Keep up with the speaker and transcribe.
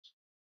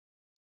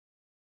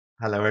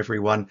Hello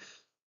everyone.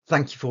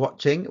 Thank you for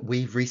watching.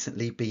 We've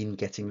recently been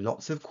getting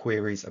lots of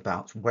queries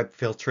about web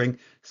filtering.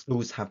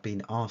 Schools have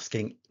been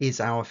asking, is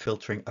our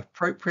filtering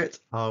appropriate?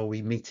 Are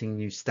we meeting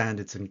new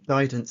standards and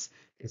guidance?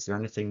 Is there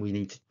anything we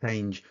need to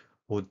change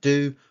or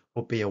do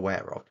or be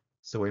aware of?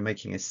 So we're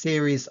making a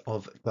series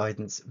of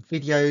guidance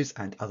videos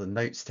and other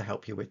notes to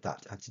help you with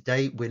that. And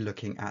today we're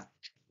looking at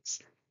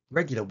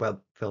regular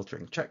web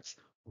filtering checks.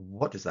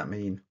 What does that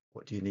mean?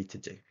 What do you need to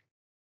do?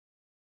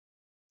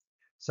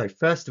 So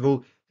first of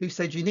all, who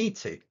said you need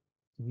to?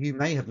 You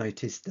may have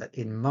noticed that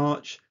in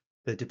March,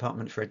 the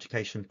Department for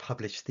Education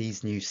published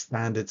these new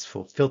standards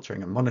for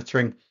filtering and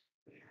monitoring.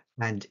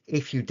 And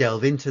if you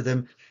delve into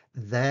them,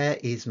 there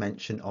is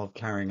mention of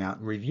carrying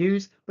out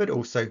reviews, but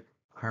also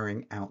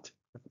carrying out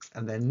checks,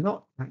 and they're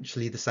not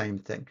actually the same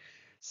thing.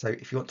 So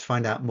if you want to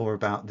find out more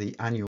about the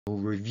annual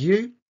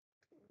review,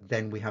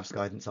 then we have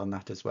guidance on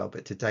that as well.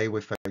 But today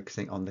we're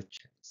focusing on the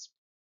checks.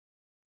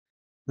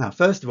 Now,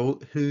 first of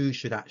all, who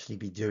should actually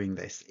be doing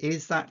this?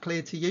 Is that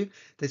clear to you?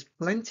 There's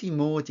plenty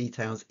more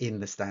details in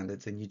the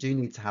standards and you do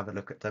need to have a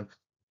look at them.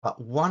 But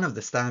one of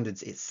the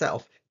standards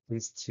itself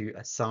is to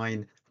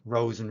assign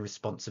roles and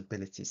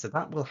responsibilities. So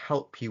that will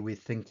help you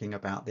with thinking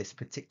about this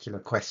particular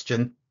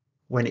question.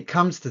 When it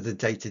comes to the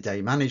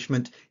day-to-day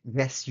management,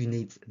 yes, you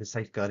need the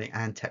safeguarding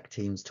and tech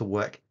teams to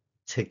work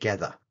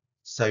together.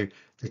 So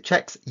the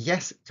checks,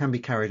 yes, can be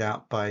carried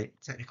out by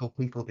technical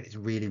people, but it's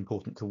really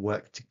important to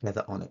work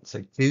together on it.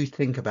 So do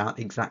think about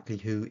exactly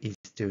who is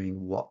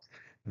doing what,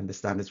 and the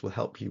standards will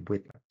help you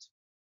with that.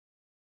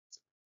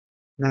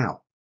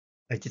 Now,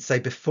 I did say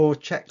before,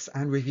 checks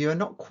and review are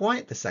not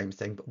quite the same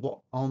thing, but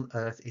what on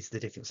earth is the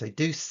difference? They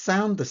do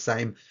sound the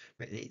same,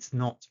 but it's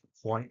not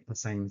quite the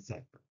same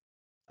thing.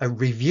 A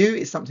review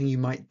is something you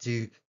might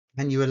do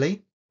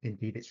annually.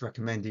 Indeed, it's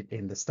recommended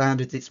in the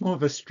standards. It's more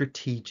of a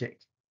strategic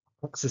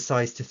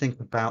exercise to think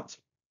about,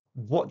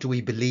 what do we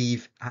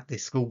believe at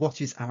this school?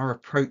 What is our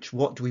approach?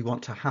 What do we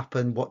want to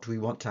happen? What do we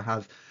want to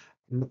have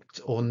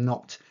looked or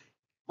not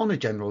on a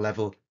general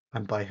level,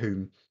 and by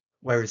whom?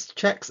 Whereas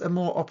checks are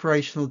more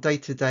operational day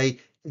to day.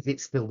 Is it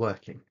still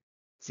working?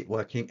 Is it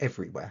working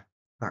everywhere?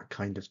 That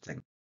kind of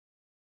thing.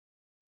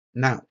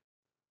 Now,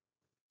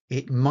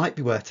 it might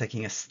be worth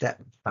taking a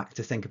step back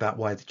to think about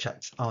why the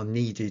checks are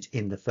needed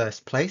in the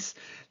first place.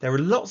 There are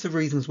lots of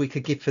reasons we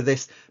could give for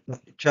this,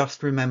 but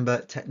just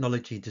remember,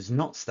 technology does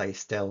not stay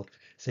still.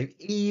 So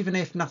even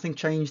if nothing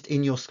changed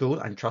in your school,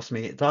 and trust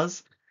me, it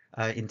does,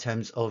 in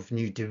terms of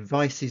new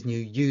devices, new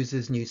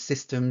users, new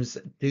systems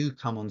do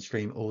come on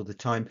stream all the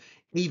time.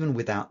 Even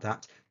without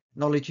that,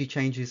 technology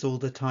changes all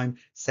the time,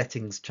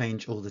 settings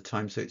change all the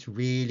time. So it's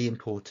really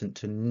important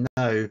to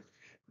know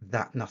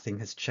that nothing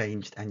has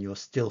changed and you're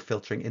still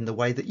filtering in the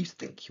way that you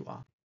think you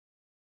are.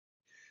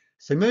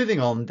 So moving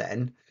on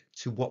then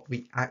to what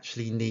we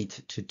actually need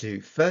to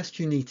do. First,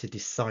 you need to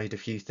decide a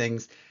few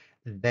things.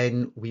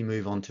 Then we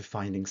move on to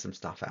finding some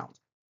stuff out.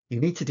 You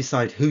need to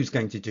decide who's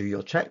going to do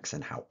your checks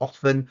and how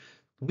often.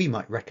 We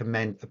might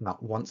recommend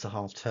about once a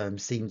half term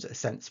seems a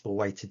sensible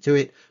way to do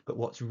it. But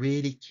what's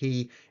really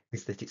key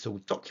is that it's all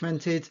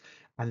documented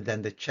and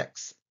then the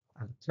checks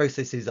and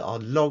processes are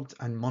logged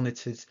and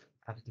monitored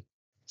and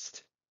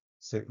fixed.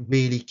 So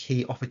really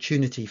key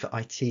opportunity for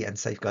IT and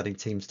safeguarding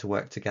teams to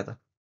work together.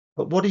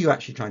 But what are you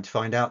actually trying to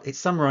find out? It's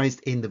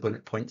summarized in the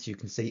bullet points you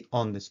can see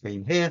on the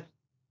screen here.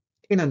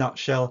 In a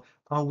nutshell,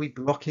 are we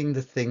blocking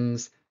the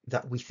things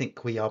that we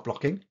think we are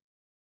blocking?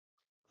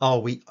 Are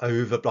we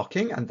over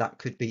blocking? And that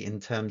could be in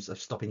terms of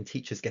stopping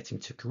teachers getting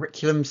to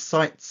curriculum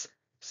sites.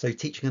 So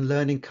teaching and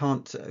learning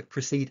can't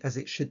proceed as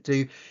it should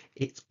do.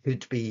 It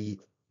could be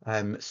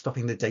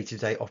stopping the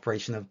day-to-day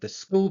operation of the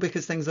school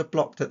because things are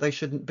blocked that they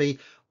shouldn't be.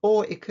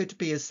 Or it could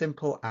be as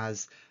simple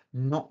as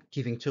not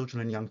giving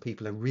children and young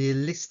people a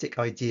realistic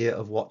idea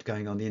of what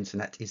going on the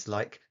internet is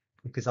like,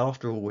 because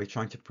after all, we're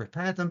trying to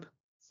prepare them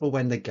for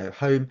when they go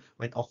home,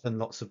 when often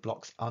lots of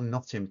blocks are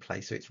not in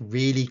place. So it's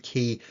really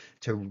key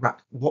to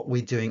wrap what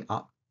we're doing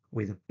up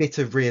with a bit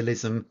of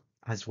realism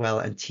as well,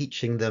 and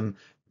teaching them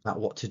about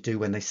what to do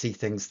when they see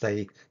things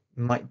they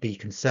might be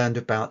concerned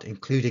about,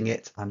 including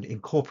it and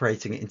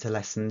incorporating it into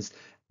lessons,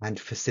 and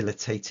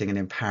facilitating and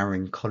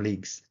empowering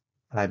colleagues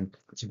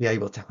to be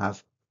able to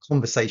have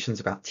conversations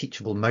about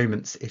teachable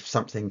moments if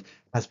something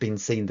has been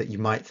seen that you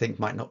might think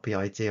might not be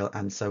ideal,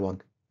 and so on.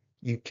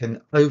 You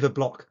can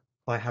overblock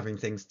by having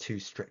things too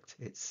strict.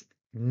 It's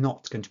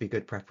not going to be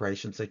good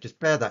preparation. So just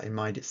bear that in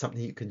mind. It's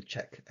something you can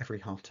check every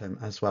half term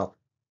as well.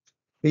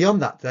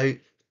 Beyond that, though,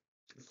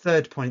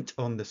 third point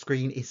on the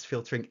screen is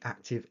filtering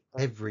active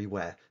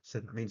everywhere. So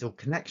that means all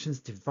connections,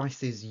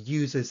 devices,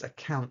 users,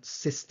 accounts,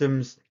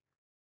 systems.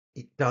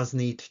 It does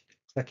need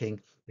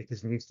checking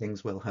because new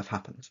things will have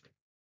happened.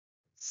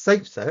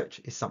 Safe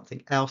search is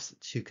something else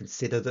to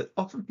consider that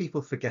often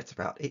people forget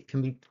about. It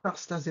can be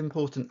just as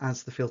important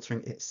as the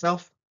filtering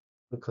itself,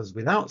 because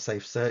without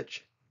safe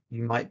search,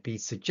 you might be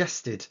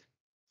suggested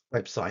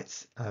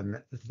websites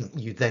that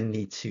you then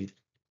need to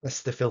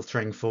test the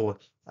filtering for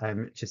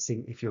to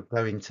see if you're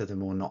going to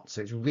them or not.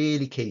 So it's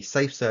really key.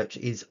 Safe search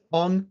is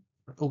on,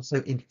 but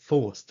also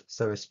enforced,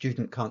 so a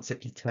student can't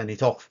simply turn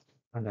it off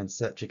and then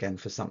search again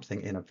for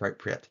something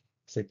inappropriate.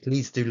 So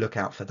please do look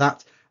out for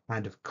that.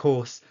 And of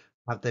course,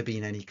 have there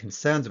been any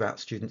concerns about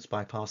students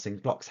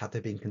bypassing blocks? Have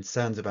there been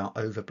concerns about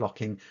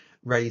over-blocking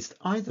raised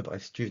either by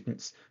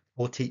students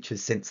or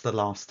teachers since the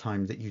last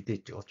time that you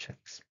did your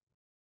checks?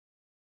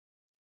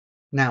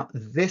 Now,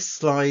 this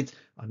slide,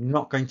 I'm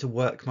not going to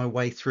work my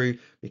way through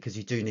because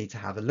you do need to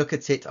have a look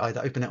at it,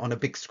 either open it on a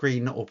big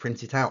screen or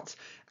print it out.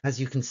 As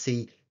you can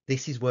see,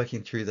 this is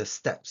working through the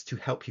steps to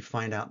help you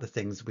find out the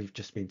things we've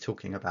just been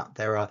talking about.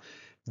 There are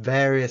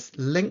various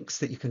links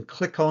that you can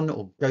click on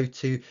or go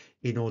to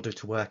in order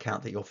to work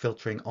out that you're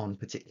filtering on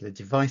particular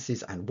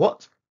devices and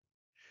what.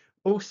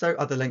 Also,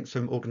 other links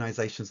from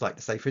organisations like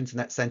the Safer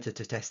Internet Centre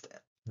to test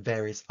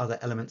various other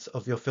elements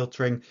of your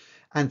filtering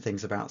and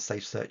things about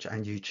Safe Search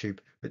and YouTube.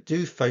 But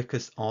do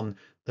focus on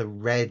the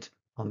red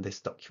on this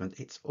document.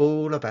 It's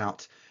all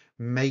about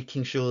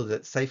making sure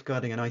that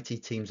safeguarding and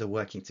IT teams are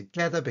working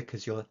together,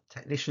 because your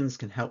technicians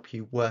can help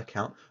you work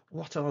out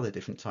what are the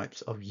different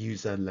types of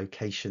user,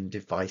 location,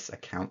 device,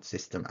 account,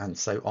 system, and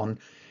so on.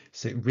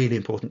 So really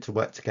important to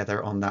work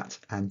together on that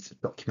and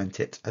document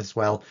it as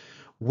well,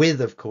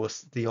 with, of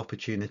course, the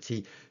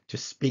opportunity to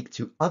speak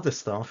to other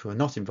staff who are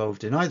not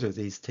involved in either of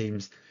these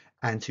teams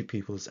and to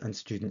pupils and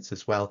students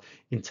as well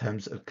in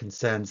terms of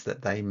concerns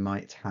that they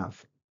might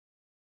have.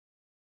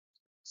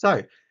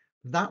 So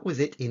that was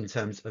it in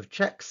terms of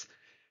checks.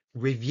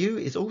 Review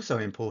is also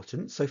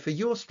important. So for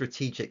your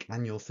strategic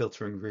annual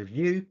filtering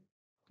review,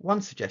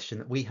 one suggestion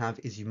that we have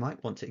is you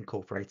might want to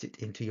incorporate it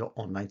into your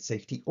online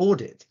safety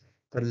audit.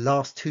 The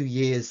last 2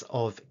 years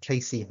of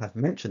KC have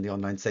mentioned the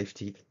online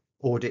safety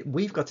audit.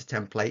 We've got a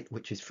template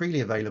which is freely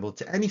available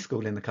to any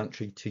school in the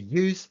country to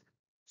use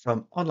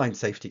from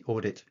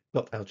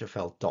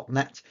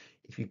onlinesafetyaudit.lgfl.net.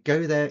 If you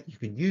go there, you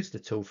can use the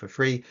tool for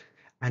free,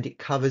 and it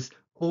covers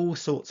all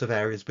sorts of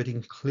areas, but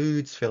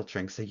includes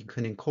filtering. So you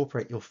can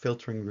incorporate your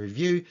filtering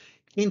review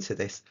into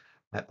this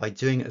by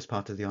doing it as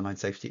part of the online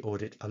safety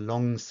audit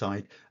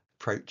alongside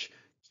approach,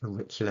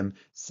 curriculum,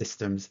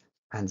 systems,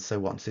 and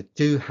so on. So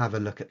do have a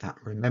look at that.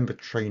 Remember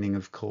training,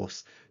 of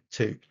course,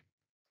 too.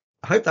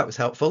 I hope that was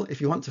helpful. If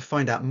you want to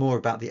find out more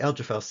about the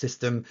LGfL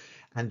system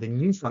and the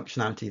new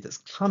functionality that's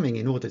coming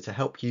in order to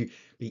help you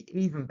be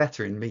even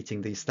better in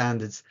meeting these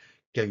standards,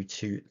 go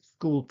to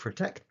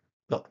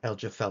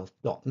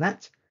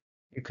schoolprotect.lgfl.net.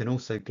 You can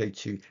also go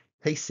to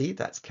KC,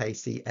 that's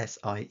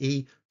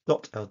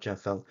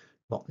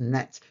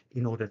KCSIE.lgfl.net,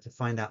 in order to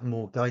find out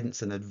more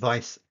guidance and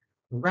advice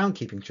around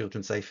keeping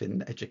children safe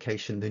in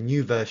education, the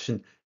new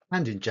version,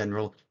 and in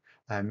general.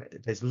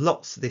 There's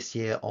lots this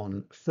year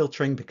on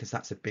filtering because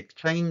that's a big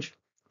change,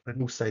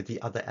 but also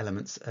the other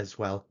elements as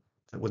well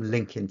that will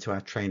link into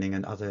our training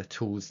and other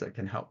tools that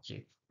can help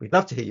you. We'd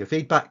love to hear your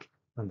feedback,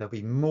 and there'll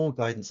be more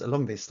guidance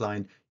along this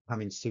line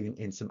coming soon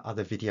in some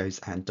other videos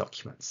and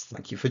documents.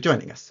 Thank you for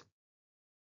joining us.